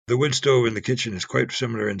The wood stove in the kitchen is quite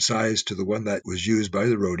similar in size to the one that was used by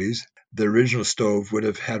the roadies. The original stove would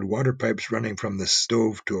have had water pipes running from the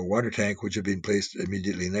stove to a water tank which had been placed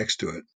immediately next to it.